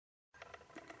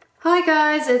Hi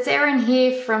guys, it's Erin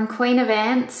here from Queen of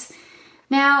Ants.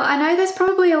 Now, I know there's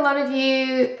probably a lot of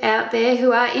you out there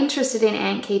who are interested in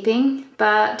ant keeping,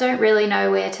 but don't really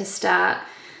know where to start.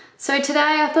 So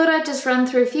today I thought I'd just run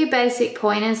through a few basic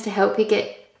pointers to help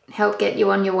get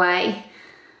you on your way.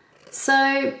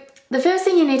 So the first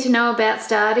thing you need to know about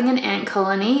starting an ant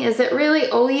colony is that really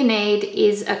all you need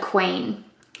is a queen.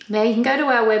 Now you can go to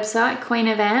our website,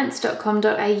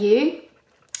 queenofants.com.au,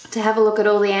 to have a look at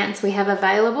all the ants we have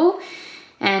available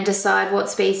and decide what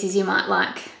species you might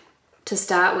like to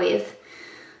start with.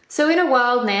 So in a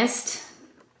wild nest,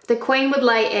 the queen would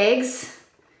lay eggs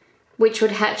which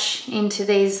would hatch into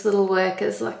these little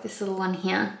workers like this little one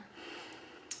here.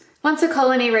 Once a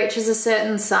colony reaches a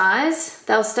certain size,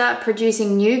 they'll start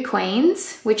producing new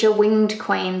queens, which are winged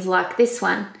queens like this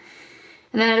one.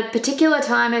 And then at a particular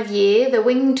time of year, the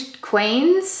winged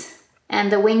queens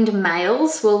and the winged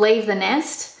males will leave the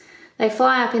nest. They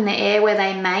fly up in the air where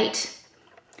they mate,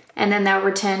 and then they'll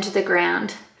return to the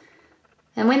ground.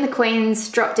 And when the queens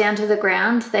drop down to the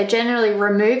ground, they generally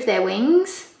remove their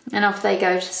wings and off they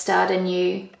go to start a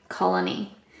new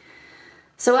colony.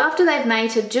 So after they've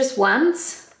mated just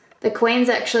once, the queens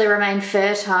actually remain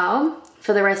fertile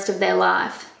for the rest of their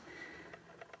life.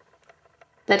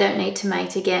 They don't need to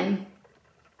mate again.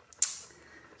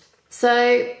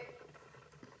 So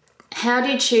how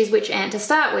do you choose which ant to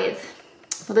start with?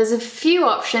 Well, there's a few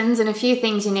options and a few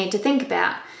things you need to think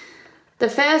about. The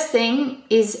first thing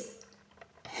is,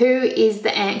 who is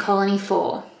the ant colony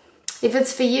for? If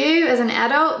it's for you as an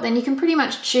adult, then you can pretty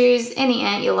much choose any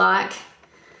ant you like,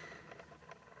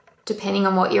 depending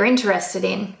on what you're interested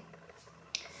in.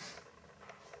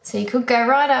 So you could go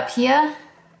right up here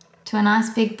to a nice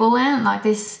big bull ant like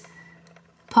this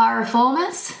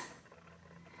Pyriformis.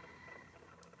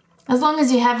 As long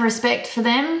as you have respect for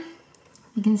them,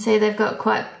 you can see they've got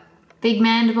quite big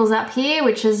mandibles up here,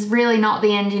 which is really not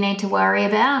the end you need to worry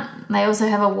about. They also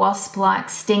have a wasp-like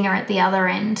stinger at the other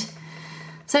end.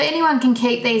 So anyone can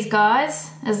keep these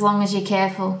guys as long as you're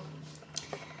careful.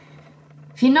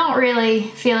 If you're not really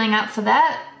feeling up for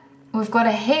that, we've got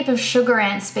a heap of sugar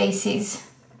ant species.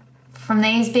 From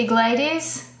these big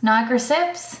ladies,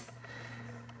 Nigroceps,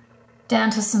 down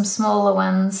to some smaller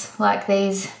ones like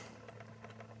these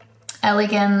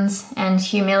Elegans and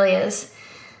Humilias.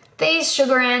 These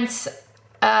sugar ants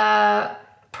are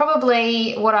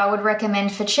probably what I would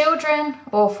recommend for children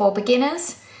or for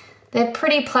beginners. They're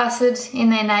pretty placid in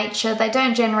their nature. They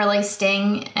don't generally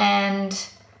sting, and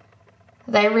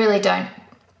they really don't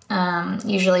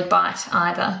usually bite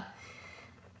either.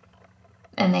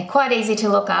 And they're quite easy to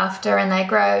look after, and they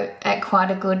grow at quite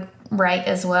a good rate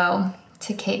as well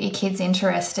to keep your kids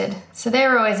interested. So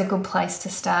they're always a good place to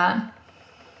start.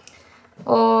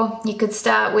 Or you could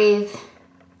start with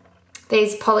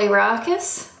these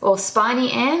Polyrhachis or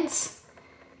spiny ants.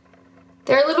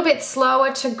 They're a little bit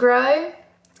slower to grow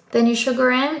than your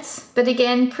sugar ants, but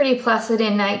again, pretty placid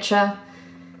in nature,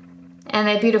 and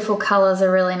their beautiful colours are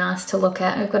really nice to look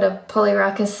at. We've got a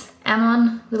Polyrhachis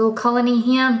ammon little colony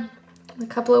here, with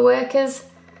a couple of workers,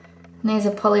 and there's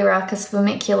a Polyrhachis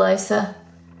vermiculosa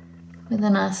with a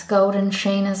nice golden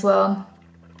sheen as well.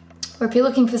 Or if you're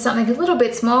looking for something a little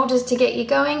bit small just to get you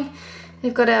going,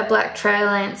 we've got our black trail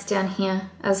ants down here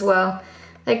as well.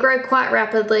 They grow quite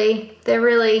rapidly, they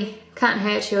really can't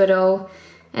hurt you at all,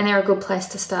 and they're a good place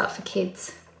to start for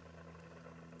kids.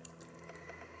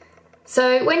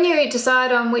 So when you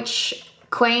decide on which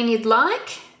queen you'd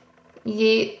like,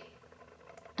 you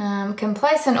can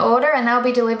place an order and they'll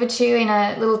be delivered to you in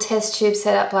a little test tube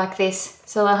set up like this.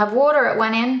 So they'll have water at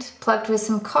one end plugged with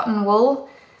some cotton wool,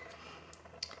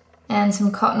 and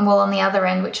some cotton wool on the other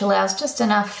end, which allows just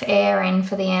enough air in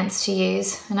for the ants to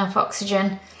use, enough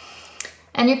oxygen.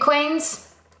 And your queens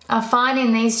are fine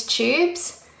in these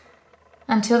tubes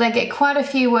until they get quite a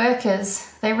few workers.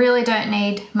 They really don't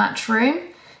need much room,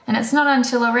 and it's not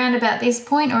until around about this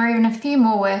point or even a few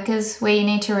more workers where you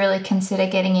need to really consider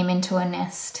getting him into a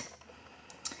nest.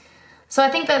 So I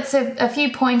think that's a few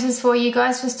pointers for you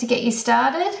guys just to get you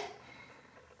started.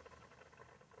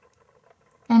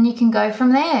 And you can go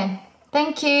from there.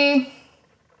 Thank you.